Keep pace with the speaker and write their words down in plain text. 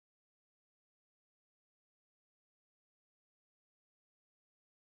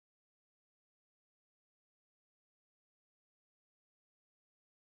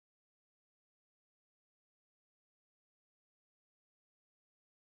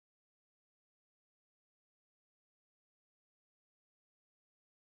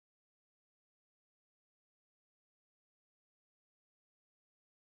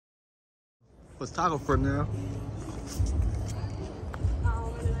photographer now. I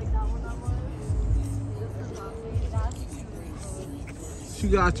don't really like that one that much. She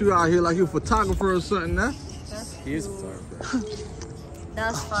got you out here like you a photographer or something now. He is a photographer.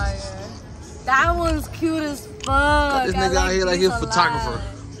 That's fire. That one's cute as fuck. Got this nigga out here like he's a photographer.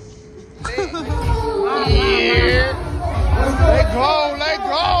 Yeah. Let go, let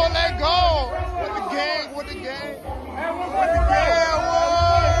go, let go. With the gang, with the gang. With the gang,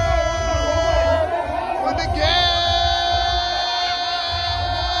 with the gang.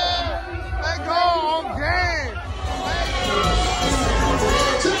 Let go, on gang.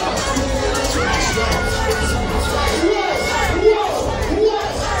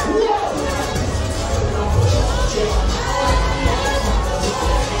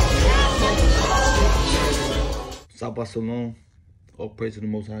 South Salon, all praise to the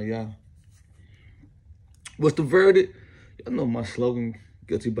Most High Yah. What's the verdict? Y'all know my slogan,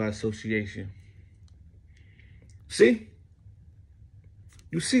 guilty by association. See?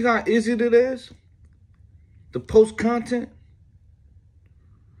 You see how easy it is to post content?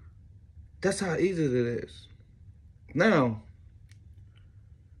 That's how easy it is. Now,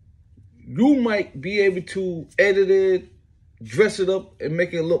 you might be able to edit it, dress it up, and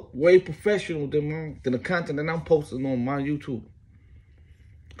make it look way professional than the content that I'm posting on my YouTube.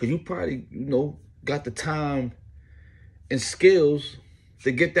 Because you probably, got the time and skills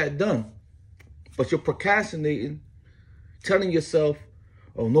to get that done. But you're procrastinating, telling yourself,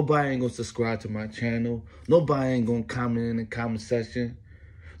 oh, nobody ain't going to subscribe to my channel. Nobody ain't going to comment in the comment section.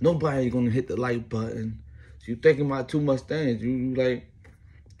 Nobody ain't going to hit the like button. So you're thinking about too much things. You like,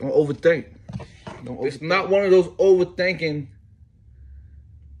 don't overthink. It's not one of those overthinking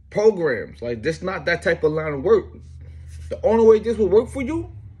programs. Like, this not that type of line of work. The only way this will work for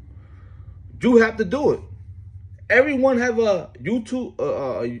you, you have to do it. Everyone have a YouTube,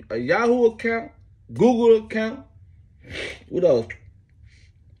 a Yahoo account, Google account. What else?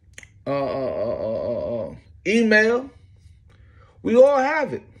 Email. We all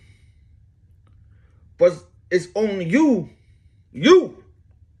have it. But it's on you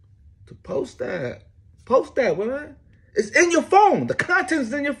to post that. Post that, man. It's in your phone. The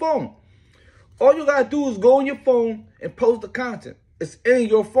content's in your phone. All you gotta do is go on your phone and post the content. It's in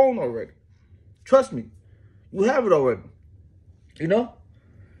your phone already. Trust me. You have it already. And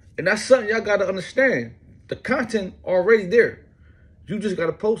that's something y'all gotta understand. The content already there. You just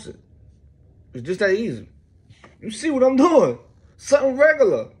gotta post it. It's just that easy. You see what I'm doing? Something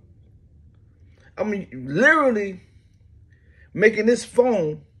regular. I mean, literally making this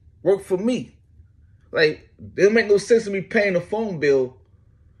phone work for me. Like, it don't make no sense to me paying a phone bill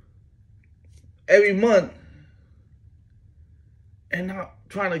every month and not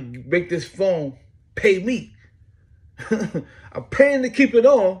trying to make this phone pay me. I'm paying to keep it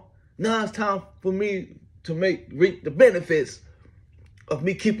on. Now it's time for me to reap the benefits of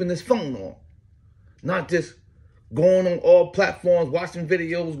me keeping this phone on. Not just going on all platforms, watching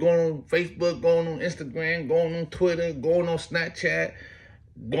videos, going on Facebook, going on Instagram, going on Twitter, going on Snapchat,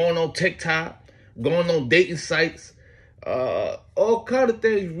 going on TikTok, going on dating sites, all kind of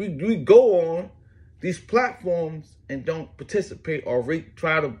things. We go on these platforms and don't participate or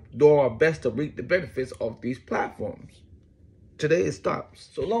try to do our best to reap the benefits of these platforms. Today it stops.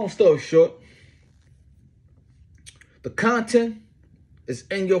 So long story short, the content is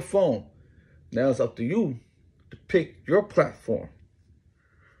in your phone. Now it's up to you to pick your platform.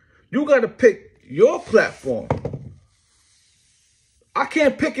 You got to pick your platform. I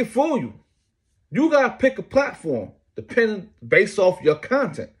can't pick it for you. You got to pick a platform based off your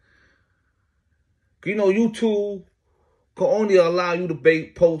content. YouTube can only allow you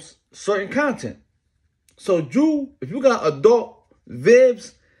to post certain content. So if you got adult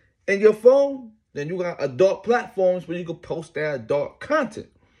vibs in your phone, then you got adult platforms where you can post that adult content.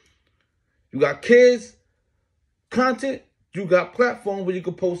 You got kids content, you got platforms where you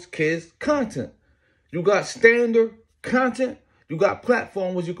can post kids content. You got standard content, you got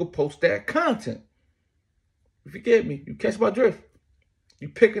platforms where you can post that content. If you get me, you catch my drift. You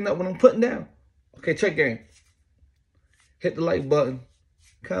picking up what I'm putting down. Okay, check game. Hit the like button.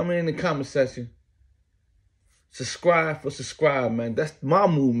 Comment in the comment section. Subscribe, man. That's my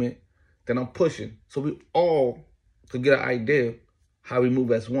movement that I'm pushing. So we all could get an idea how we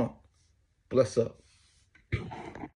move as one. Bless up.